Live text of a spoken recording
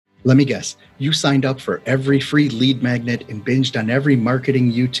Let me guess, you signed up for every free lead magnet and binged on every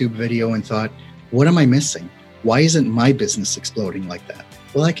marketing YouTube video and thought, what am I missing? Why isn't my business exploding like that?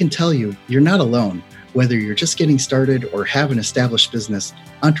 Well, I can tell you, you're not alone. Whether you're just getting started or have an established business,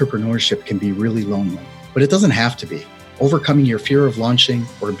 entrepreneurship can be really lonely, but it doesn't have to be. Overcoming your fear of launching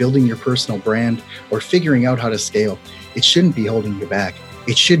or building your personal brand or figuring out how to scale, it shouldn't be holding you back.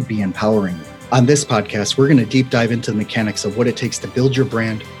 It should be empowering you. On this podcast, we're going to deep dive into the mechanics of what it takes to build your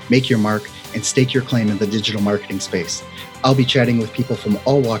brand, make your mark, and stake your claim in the digital marketing space. I'll be chatting with people from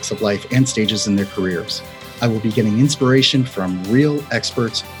all walks of life and stages in their careers. I will be getting inspiration from real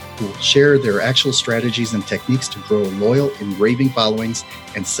experts who will share their actual strategies and techniques to grow loyal and raving followings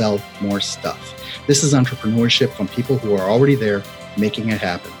and sell more stuff. This is entrepreneurship from people who are already there making it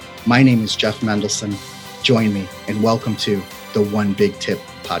happen. My name is Jeff Mendelson. Join me and welcome to the One Big Tip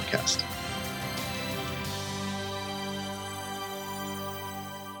podcast.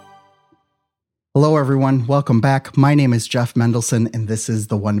 Hello, everyone. Welcome back. My name is Jeff Mendelson, and this is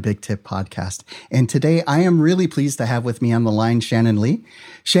the One Big Tip podcast. And today I am really pleased to have with me on the line Shannyn Lee.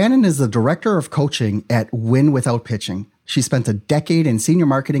 Shannyn is the director of coaching at Win Without Pitching. She spent a decade in senior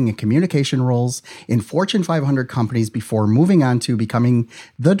marketing and communication roles in Fortune 500 companies before moving on to becoming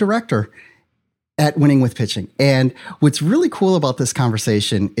the director at Winning with Pitching. And what's really cool about this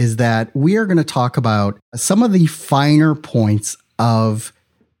conversation is that we are going to talk about some of the finer points of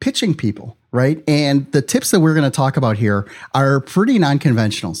pitching people, right? And the tips that we're going to talk about here are pretty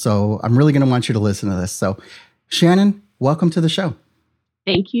non-conventional. So I'm really going to want you to listen to this. So Shannyn, welcome to the show.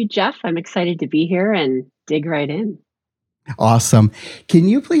 Thank you, Jeff. I'm excited to be here and dig right in. Awesome. Can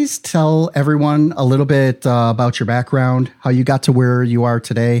you please tell everyone a little bit about your background, how you got to where you are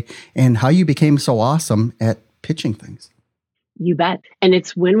today, and how you became so awesome at pitching things? You bet. And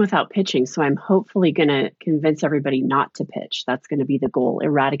it's Win Without Pitching. So I'm hopefully going to convince everybody not to pitch. That's going to be the goal,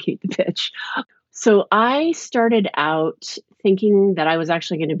 eradicate the pitch. So I started out thinking that I was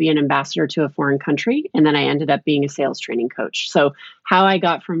actually going to be an ambassador to a foreign country. And then I ended up being a sales training coach. So how I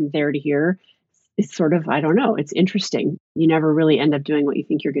got from there to here is sort of, I don't know, it's interesting. You never really end up doing what you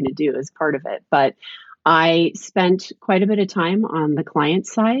think you're going to do as part of it. But I spent quite a bit of time on the client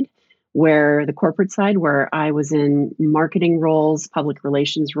side, where the corporate side, where I was in marketing roles, public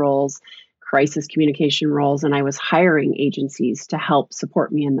relations roles, crisis communication roles, and I was hiring agencies to help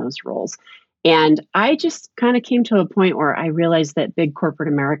support me in those roles. And I just kind of came to a point where I realized that big corporate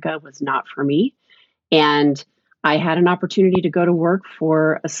America was not for me. And I had an opportunity to go to work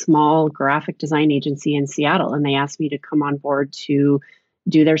for a small graphic design agency in Seattle, and they asked me to come on board to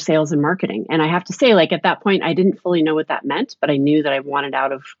do their sales and marketing. And I have to say, like at that point, I didn't fully know what that meant, but I knew that I wanted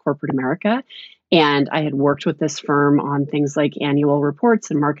out of corporate America. And I had worked with this firm on things like annual reports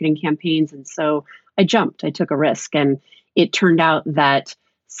and marketing campaigns. And so I jumped, I took a risk. And it turned out that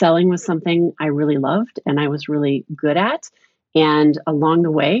selling was something I really loved and I was really good at. And along the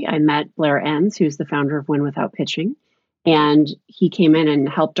way, I met Blair Enns, who's the founder of Win Without Pitching. And he came in and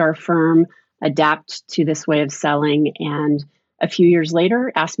helped our firm adapt to this way of selling. And a few years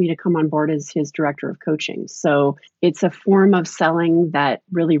later, asked me to come on board as his director of coaching. So it's a form of selling that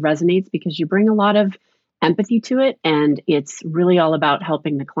really resonates because you bring a lot of empathy to it. And it's really all about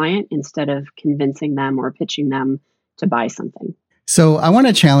helping the client instead of convincing them or pitching them to buy something. So I want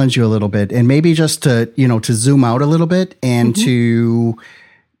to challenge you a little bit and maybe just to zoom out a little bit and to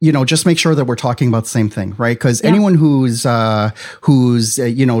just make sure that we're talking about the same thing, right? Because anyone who's devoured,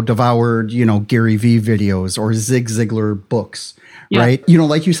 Gary Vee videos or Zig Ziglar books, right?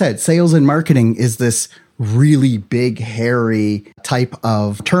 Like you said, sales and marketing is this really big, hairy type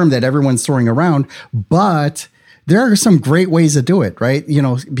of term that everyone's throwing around, but there are some great ways to do it, right?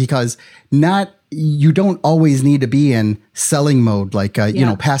 Because you don't always need to be in selling mode, like,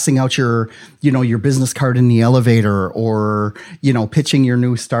 passing out your business card in the elevator or, pitching your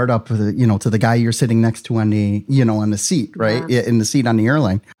new startup, to the guy you're sitting next to on the seat, right? Yeah. In the seat on the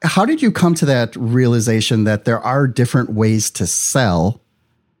airline. How did you come to that realization that there are different ways to sell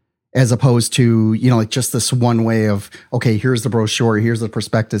as opposed to, like just this one way of, okay, here's the brochure, here's the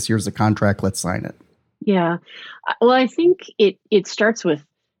prospectus, here's the contract, let's sign it? Yeah. Well, I think it starts with,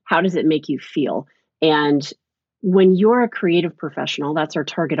 how does it make you feel? And when you're a creative professional, that's our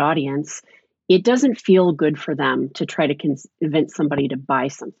target audience, it doesn't feel good for them to try to convince somebody to buy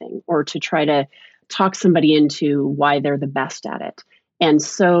something or to try to talk somebody into why they're the best at it. And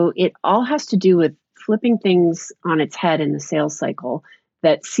so it all has to do with flipping things on its head in the sales cycle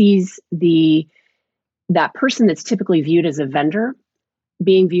that sees that person that's typically viewed as a vendor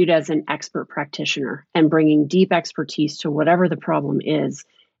being viewed as an expert practitioner and bringing deep expertise to whatever the problem is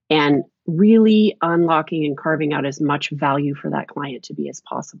and really unlocking and carving out as much value for that client to be as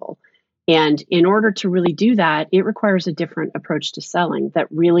possible. And in order to really do that, it requires a different approach to selling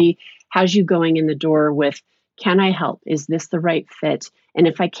that really has you going in the door with, can I help? Is this the right fit? And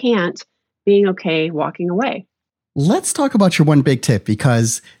if I can't, being okay walking away. Let's talk about your one big tip,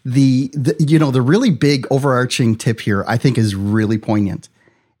 because the really big overarching tip here, I think, is really poignant.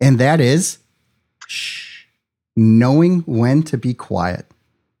 And that is knowing when to be quiet.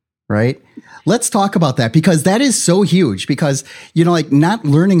 Right? Let's talk about that, because that is so huge, because, like not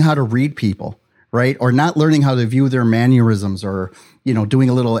learning how to read people, right? Or not learning how to view their mannerisms, or, doing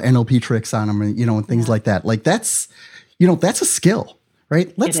a little NLP tricks on them, and things like that. Like that's a skill,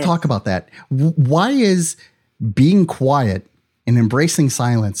 right? Let's talk about that. Why is being quiet and embracing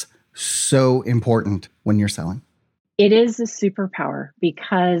silence so important when you're selling? It is a superpower,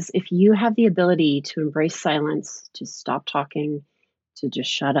 because if you have the ability to embrace silence, to stop talking, to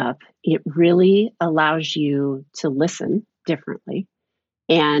just shut up, it really allows you to listen differently.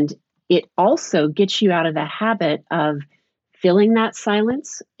 And it also gets you out of the habit of filling that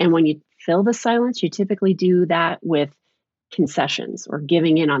silence. And when you fill the silence, you typically do that with concessions or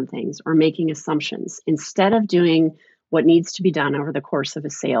giving in on things or making assumptions instead of doing what needs to be done over the course of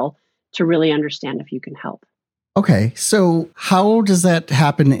a sale to really understand if you can help. Okay. So how does that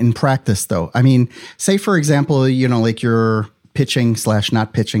happen in practice though? I mean, say for example, like you're pitching /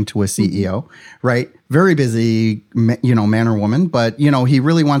 not pitching to a CEO, right? Very busy, man or woman, but he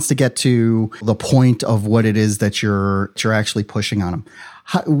really wants to get to the point of what it is that you're actually pushing on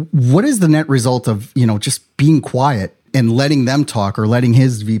him. What is the net result of, just being quiet and letting them talk, or letting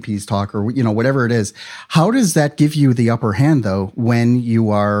his VPs talk, or, whatever it is? How does that give you the upper hand though, when you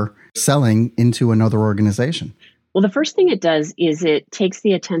are selling into another organization? Well, the first thing it does is it takes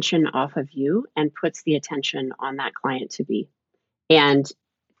the attention off of you and puts the attention on that client to be. And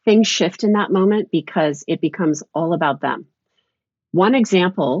things shift in that moment because it becomes all about them. One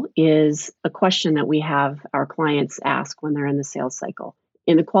example is a question that we have our clients ask when they're in the sales cycle.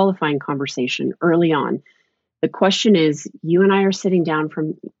 In the qualifying conversation early on, the question is, you and I are sitting down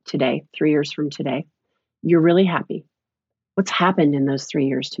from today, 3 years from today. You're really happy. What's happened in those 3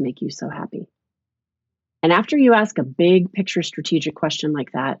 years to make you so happy? And after you ask a big picture strategic question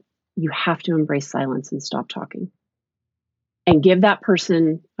like that, you have to embrace silence and stop talking. And give that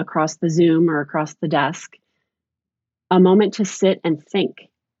person across the Zoom or across the desk a moment to sit and think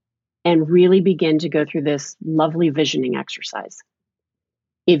and really begin to go through this lovely visioning exercise.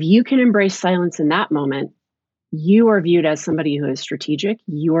 If you can embrace silence in that moment, you are viewed as somebody who is strategic.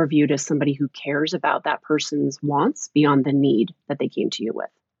 You are viewed as somebody who cares about that person's wants beyond the need that they came to you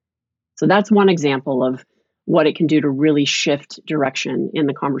with. So that's one example of what it can do to really shift direction in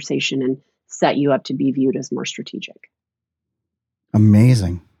the conversation and set you up to be viewed as more strategic.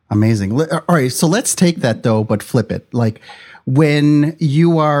 Amazing. All right. So let's take that though, but flip it. Like when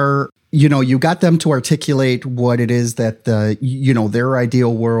you are, you got them to articulate what it is that, their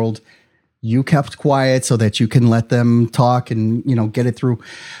ideal world, you kept quiet so that you can let them talk and, get it through,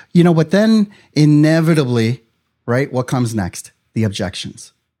 but then inevitably, right? What comes next? The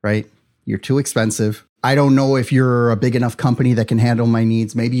objections, right? You're too expensive. I don't know if you're a big enough company that can handle my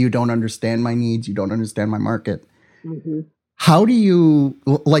needs. Maybe you don't understand my needs. You don't understand my market. Mm-hmm. How do you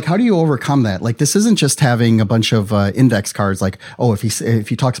overcome that? Like, this isn't just having a bunch of index cards. Like, oh, if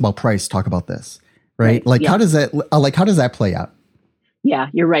he talks about price, talk about this, right? Like, yeah. How does that play out? Yeah,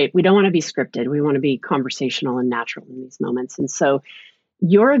 you're right. We don't want to be scripted. We want to be conversational and natural in these moments. And so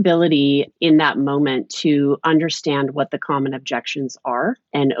your ability in that moment to understand what the common objections are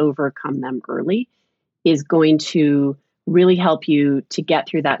and overcome them early is going to really help you to get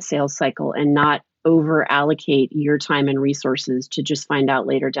through that sales cycle and not over allocate your time and resources to just find out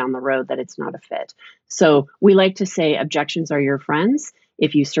later down the road that it's not a fit. So we like to say objections are your friends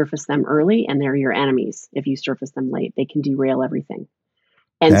if you surface them early, and they're your enemies if you surface them late. They can derail everything.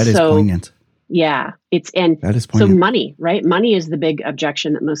 And that is poignant. Yeah, that is poignant. So money, right? Money is the big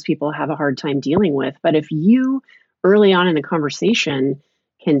objection that most people have a hard time dealing with. But if you early on in the conversation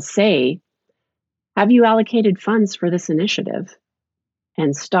can say, have you allocated funds for this initiative?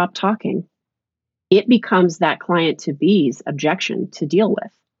 And stop talking. It becomes that client to be's objection to deal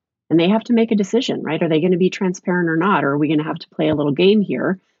with. And they have to make a decision, right? Are they going to be transparent or not? Or are we going to have to play a little game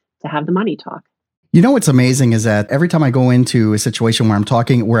here to have the money talk? What's amazing is that every time I go into a situation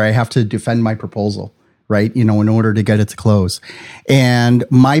where I have to defend my proposal, right? In order to get it to close. And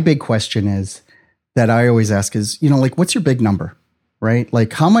my big question is that I always ask is, what's your big number, right?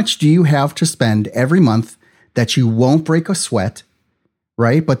 Like, how much do you have to spend every month that you won't break a sweat,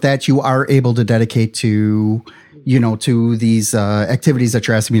 right? But that you are able to dedicate to, to these activities that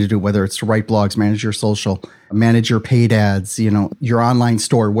you're asking me to do, whether it's to write blogs, manage your social, manage your paid ads, your online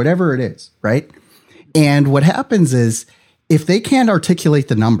store, whatever it is, right? And what happens is if they can't articulate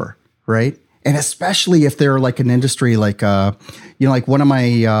the number, right? And especially if they're like an industry like, like one of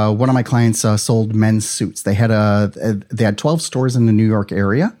my clients sold men's suits. They had 12 stores in the New York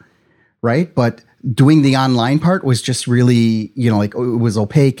area, right? But doing the online part was just really, like it was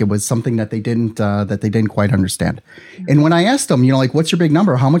opaque. It was something that they didn't quite understand. And when I asked them, like, what's your big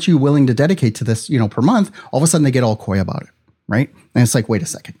number? How much are you willing to dedicate to this, per month? All of a sudden they get all coy about it, right? And it's like, wait a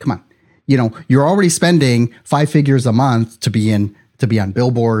second, come on. You're already spending 5 figures a month to be on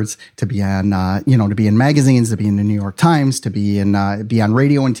billboards, to be on, to be in magazines, to be in the New York Times, to be on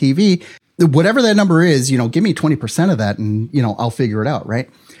radio and TV. Whatever that number is, give me 20% of that and, I'll figure it out, right?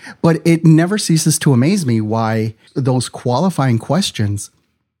 But it never ceases to amaze me why those qualifying questions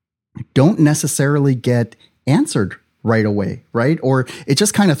don't necessarily get answered right away, right? Or it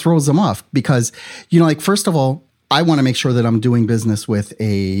just kind of throws them off because, first of all, I want to make sure that I'm doing business with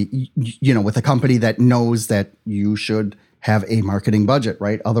with a company that knows that you should have a marketing budget,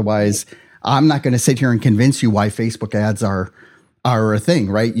 right? Otherwise, I'm not going to sit here and convince you why Facebook ads are a thing,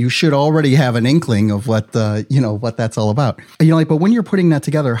 right? You should already have an inkling of what what that's all about. But when you're putting that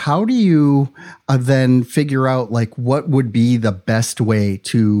together, how do you then figure out like what would be the best way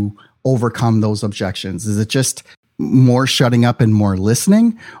to overcome those objections? Is it just more shutting up and more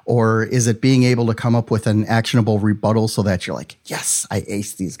listening, or is it being able to come up with an actionable rebuttal so that you're like, yes, I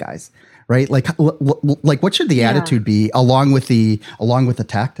aced these guys, right? Like what should the attitude be along with the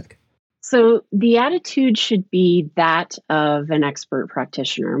tactic? So the attitude should be that of an expert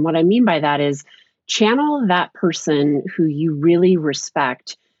practitioner. And what I mean by that is channel that person who you really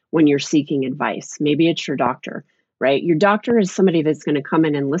respect when you're seeking advice. Maybe it's your doctor, right? Your doctor is somebody that's going to come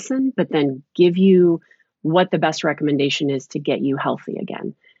in and listen, but then give you what the best recommendation is to get you healthy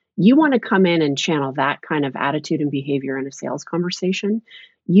again. You want to come in and channel that kind of attitude and behavior in a sales conversation.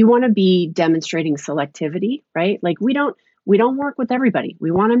 You want to be demonstrating selectivity, right? Like we don't work with everybody.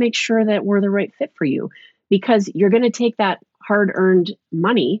 We want to make sure that we're the right fit for you because you're going to take that hard-earned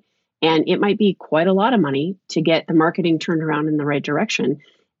money, and it might be quite a lot of money to get the marketing turned around in the right direction.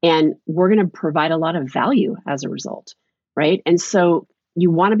 And we're going to provide a lot of value as a result, right? And so you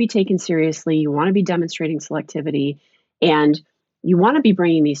want to be taken seriously. You want to be demonstrating selectivity, and you want to be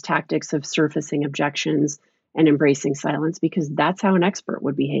bringing these tactics of surfacing objections and embracing silence because that's how an expert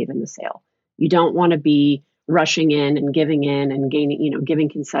would behave in the sale. You don't want to be rushing in and giving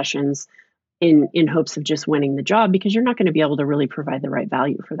concessions in hopes of just winning the job because you're not going to be able to really provide the right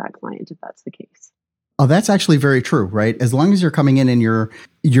value for that client if that's the case. Oh, that's actually very true, right? As long as you're coming in and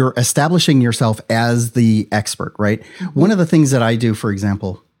you're establishing yourself as the expert, right? Mm-hmm. One of the things that I do, for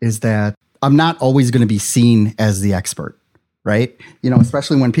example, is that I'm not always going to be seen as the expert, right?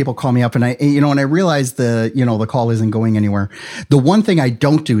 Especially when people call me up and I realize the call isn't going anywhere. The one thing I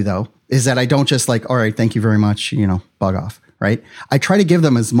don't do though is that I don't just like, all right, thank you very much, bug off, right? I try to give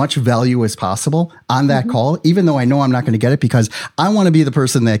them as much value as possible on that call, even though I know I'm not going to get it because I want to be the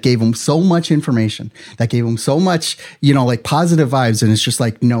person that gave them so much information, that gave them so much, like positive vibes. And it's just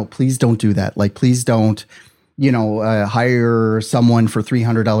like, no, please don't do that. Like, please don't, hire someone for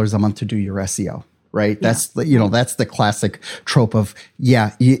 $300 a month to do your SEO. Right. Yeah. That's the classic trope of,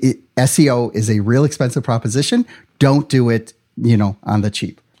 SEO is a real expensive proposition. Don't do it, on the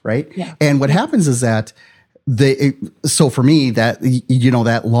cheap. Right. Yeah. And what happens is that so for me that,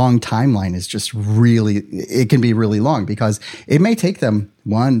 that long timeline is just really, it can be really long because it may take them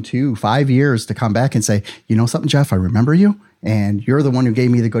 1, 2, 5 years to come back and say, something, Jeff, I remember you. And you're the one who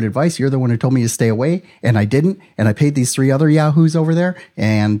gave me the good advice. You're the one who told me to stay away. And I didn't. And I paid these 3 other yahoos over there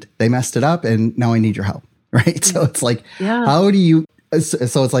and they messed it up. And now I need your help. Right. So it's like, how do you,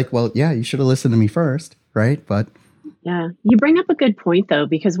 so it's like, well, yeah, you should have listened to me first. Right. But yeah, you bring up a good point though,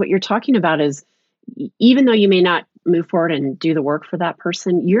 because what you're talking about is even though you may not move forward and do the work for that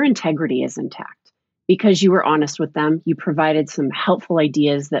person, your integrity is intact because you were honest with them. You provided some helpful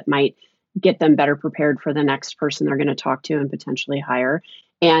ideas that might get them better prepared for the next person they're going to talk to and potentially hire.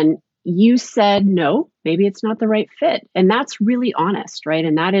 And you said, no, maybe it's not the right fit. And that's really honest, right?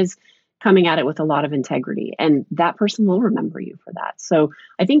 And that is coming at it with a lot of integrity. And that person will remember you for that. So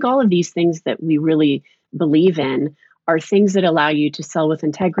I think all of these things that we really believe in are things that allow you to sell with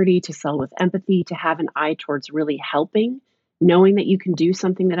integrity, to sell with empathy, to have an eye towards really helping, knowing that you can do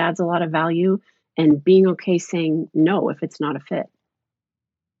something that adds a lot of value and being okay saying no if it's not a fit.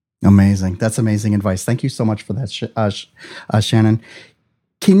 Amazing. That's amazing advice. Thank you so much for that, Shannyn.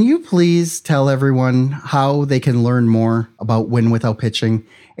 Can you please tell everyone how they can learn more about Win Without Pitching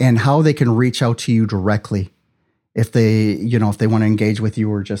and how they can reach out to you directly if they want to engage with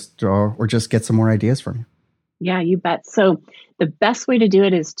you or just get some more ideas from you? Yeah, you bet. So the best way to do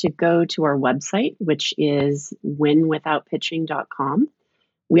it is to go to our website, which is winwithoutpitching.com.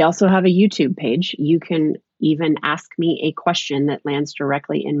 We also have a YouTube page. You can even ask me a question that lands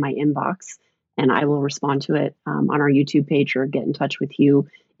directly in my inbox, and I will respond to it on our YouTube page or get in touch with you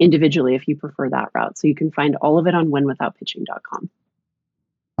individually if you prefer that route. So you can find all of it on winwithoutpitching.com.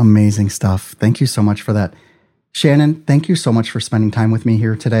 Amazing stuff. Thank you so much for that. Shannyn, thank you so much for spending time with me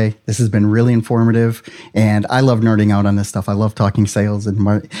here today. This has been really informative, and I love nerding out on this stuff. I love talking sales and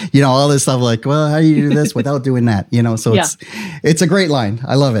all this stuff like, well, how do you do this without doing that? So it's a great line.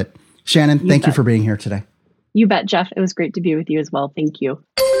 I love it. Shannyn, thank you for being here today. You bet, Jeff. It was great to be with you as well. Thank you.